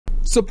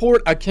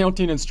Support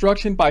accounting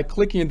instruction by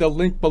clicking the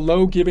link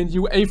below, giving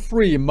you a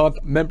free month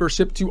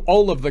membership to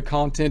all of the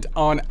content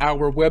on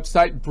our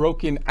website,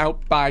 broken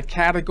out by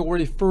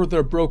category,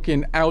 further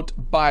broken out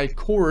by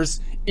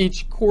course.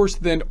 Each course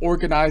then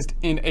organized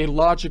in a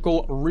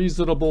logical,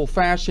 reasonable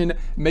fashion,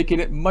 making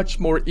it much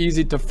more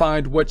easy to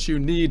find what you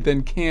need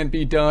than can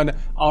be done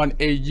on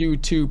a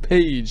YouTube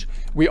page.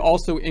 We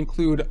also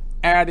include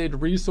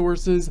added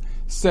resources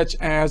such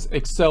as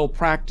Excel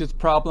practice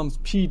problems,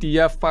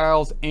 PDF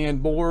files,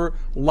 and more,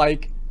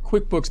 like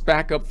QuickBooks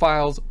backup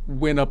files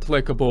when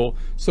applicable.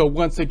 So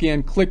once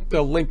again, click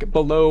the link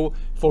below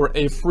for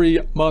a free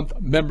month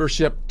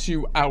membership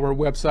to our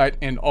website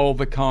and all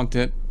the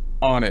content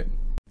on it.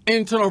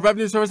 Internal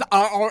Revenue Service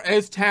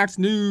IRS tax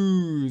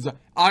news.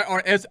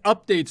 IRS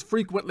updates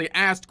frequently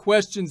asked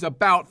questions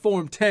about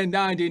Form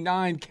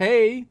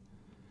 1099-K.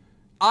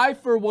 I,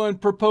 for one,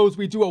 propose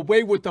we do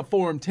away with the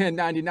Form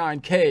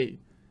 1099-K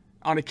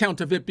on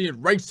account of it being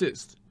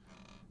racist.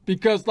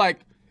 Because,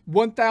 like,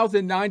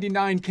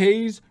 1,099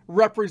 Ks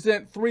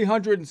represent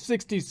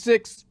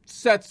 366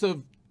 sets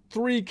of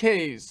 3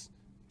 Ks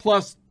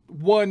plus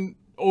one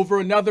over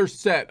another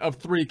set of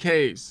 3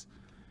 Ks.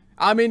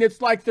 I mean,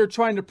 it's like they're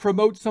trying to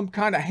promote some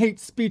kind of hate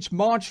speech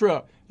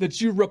mantra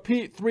that you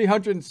repeat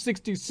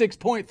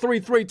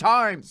 366.33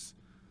 times.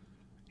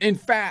 In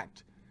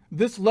fact,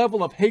 this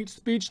level of hate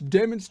speech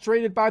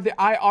demonstrated by the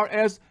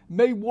IRS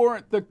may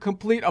warrant the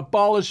complete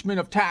abolishment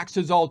of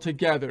taxes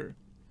altogether.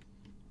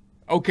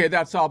 Okay,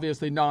 that's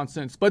obviously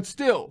nonsense, but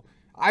still,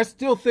 I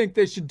still think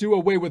they should do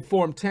away with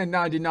Form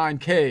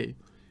 1099-K.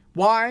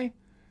 Why?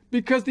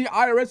 Because the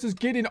IRS is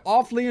getting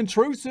awfully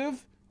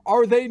intrusive,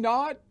 are they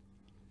not?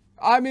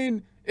 I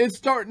mean, it's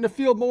starting to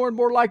feel more and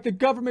more like the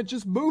government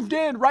just moved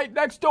in right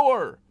next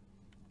door.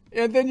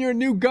 And then your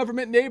new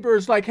government neighbor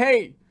is like,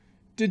 hey,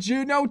 did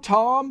you know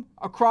Tom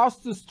across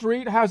the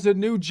street has a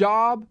new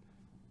job?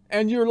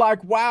 And you're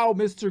like, wow,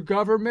 Mr.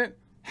 Government,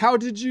 how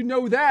did you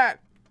know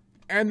that?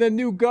 And the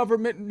new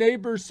government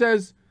neighbor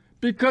says,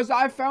 because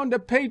I found a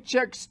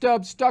paycheck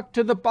stub stuck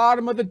to the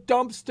bottom of the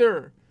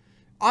dumpster.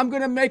 I'm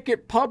going to make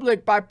it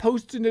public by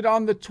posting it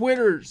on the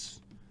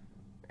Twitters.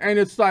 And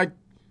it's like,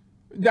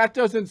 that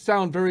doesn't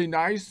sound very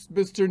nice,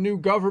 Mr. New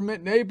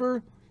Government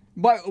Neighbor.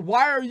 But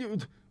why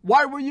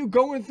were you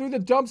going through the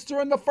dumpster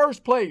in the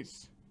first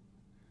place?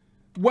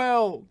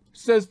 Well,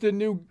 says the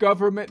new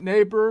government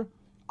neighbor,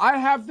 I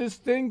have this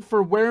thing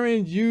for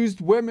wearing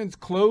used women's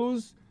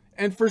clothes,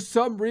 and for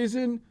some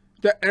reason,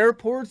 the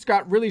airports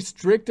got really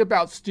strict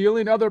about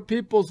stealing other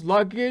people's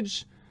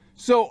luggage.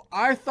 So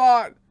I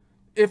thought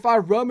if I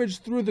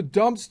rummaged through the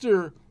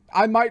dumpster,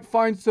 I might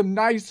find some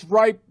nice,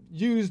 ripe,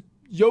 used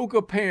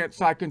yoga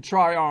pants I can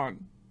try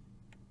on.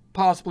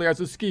 Possibly as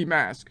a ski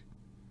mask.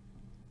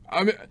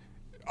 I mean,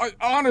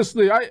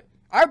 honestly,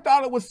 I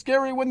thought it was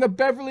scary when the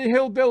Beverly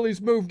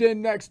Hillbillies moved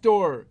in next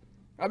door.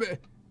 I mean,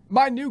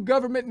 my new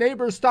government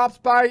neighbor stops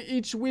by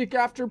each week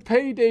after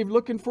payday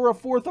looking for a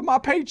fourth of my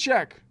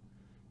paycheck.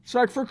 It's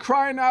like, for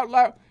crying out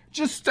loud,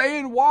 just stay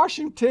in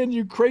Washington,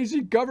 you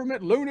crazy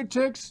government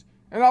lunatics,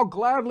 and I'll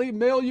gladly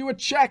mail you a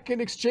check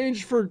in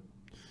exchange for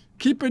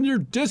keeping your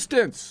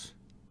distance.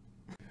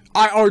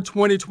 IR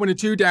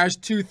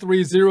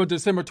 2022-230,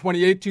 December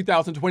 28,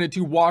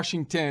 2022,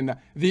 Washington.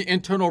 The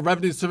Internal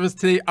Revenue Service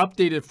today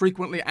updated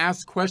frequently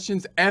asked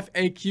questions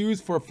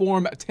FAQs for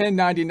Form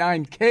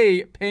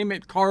 1099-K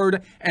payment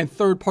card and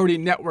third-party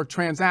network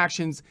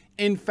transactions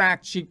in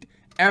fact sheet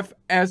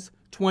FS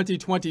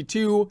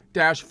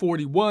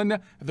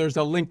 2022-41. There's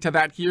a link to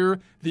that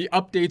here. The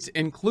updates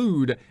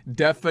include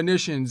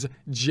definitions,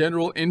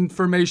 general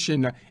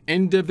information,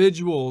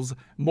 individuals.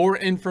 More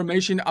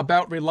information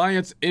about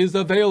Reliance is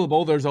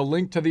available. There's a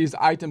link to these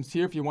items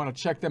here if you want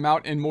to check them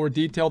out in more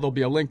detail. There'll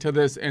be a link to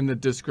this in the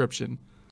description.